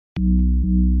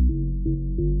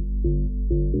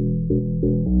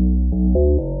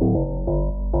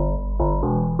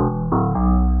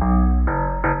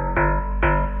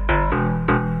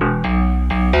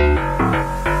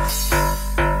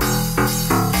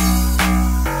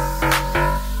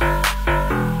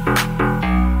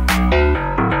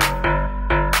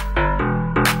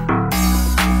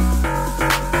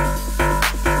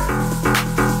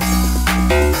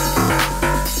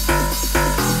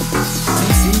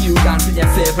dance in your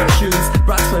favourite shoes.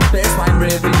 Bradford baseline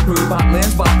raving crew, back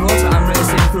lanes, back roads I'm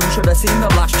racing through. Should have seen the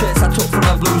last chase I took from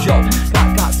the blues, yo.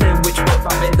 Can't say which book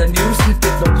that made the news. Did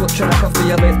the clutch and I can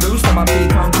feel it loose. I'm a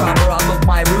B-town traveller, I love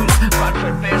my roots.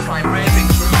 Bradford baseline raving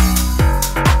crew.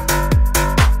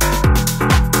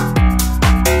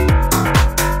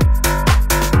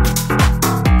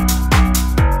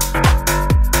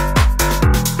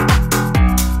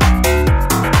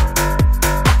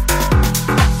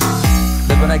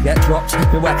 When I get dropped,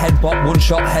 me wet head bop, one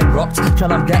shot, head rocked.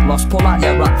 Trying to get lost, pull out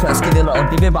your rat for a skinny little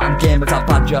divvy, but I'm game as a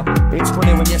badger. It's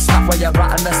funny when you snap where you're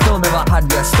at and they still never had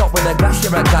you. Stop with the grass,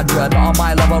 you're a gadger. Not on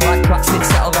my level, right crack, sit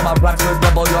settled, I'm a Bradford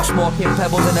rebel. You're smoking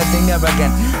pebbles in a dinger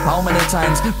again. How many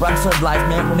times Bradford life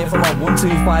make money from a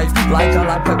 125? Like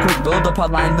a quick build up a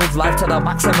line, live life to the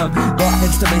maximum. Got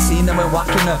heads to be seen and we're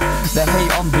whacking them. They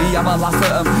hate on me, I'm a laugh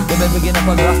at them. They've been picking up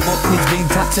a graph book, kids been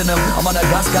taxing them. I'm on a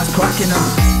gas cracking them.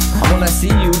 I wanna see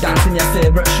you dance in your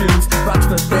favourite shoes.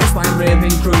 Bradford baseline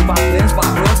raving crew, back lanes, back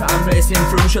roads I'm racing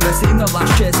through. Should have seen the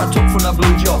last chase I took from the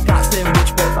blue job. Can't say which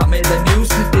book that made the news.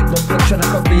 Did the clutch and I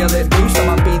could feel it loose.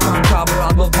 I'm a B-town traveller, I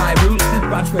love my roots.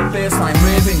 Bradford baseline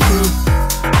raving crew.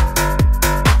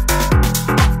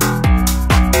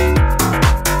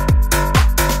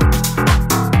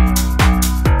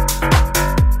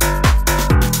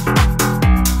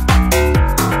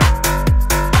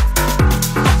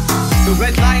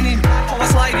 Redlining, power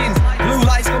sliding, blue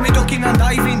lights got me ducking and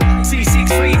diving.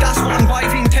 C63, that's what I'm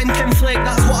driving. 10-10 flake,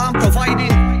 that's what I'm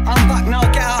providing. I'm back now,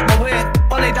 get out my way.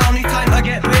 Bully down, it's time I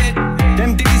get paid.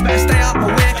 Them diggies better stay out my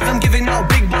way, cause I'm giving out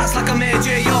big bats like a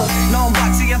major, yo. Now I'm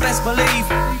back, so you best believe.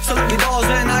 So look your doors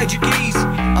and hide your keys.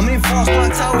 I'm in force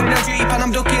plants out in a jeep, and I'm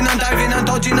ducking and diving and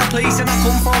dodging the police. And I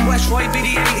come from West Roy,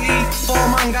 BD80.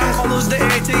 4-man gang colours the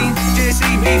 18.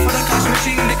 JCB for the cash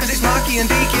machine, because it's Marky and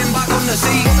Deacon back on the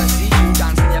scene.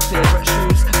 Dance in your favourite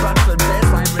shoes. Bradford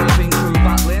baseline raving crew,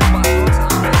 back lanes, back roads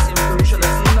I'm racing through. Should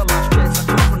have seen the last chase I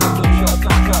took from the blue shot.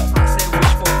 Can't say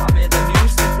which book that made the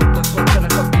news. Did the clutch and I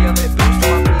could feel it boost.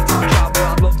 I'm a B-town traveller,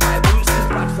 I love my roots.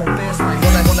 Bradford baseline.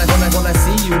 Wanna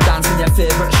see you dance in your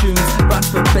favourite shoes.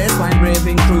 Bradford baseline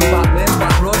raving crew, back lanes,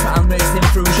 back roads I'm racing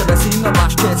through. Should have seen the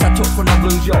last chase I took from the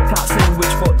blue shot. Can't say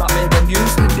which book that made the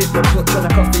news. Did the clutch and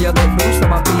I could feel it boost.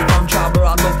 I'm a B-town traveller,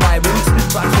 I love my roots.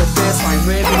 Bradford baseline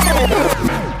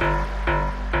raving.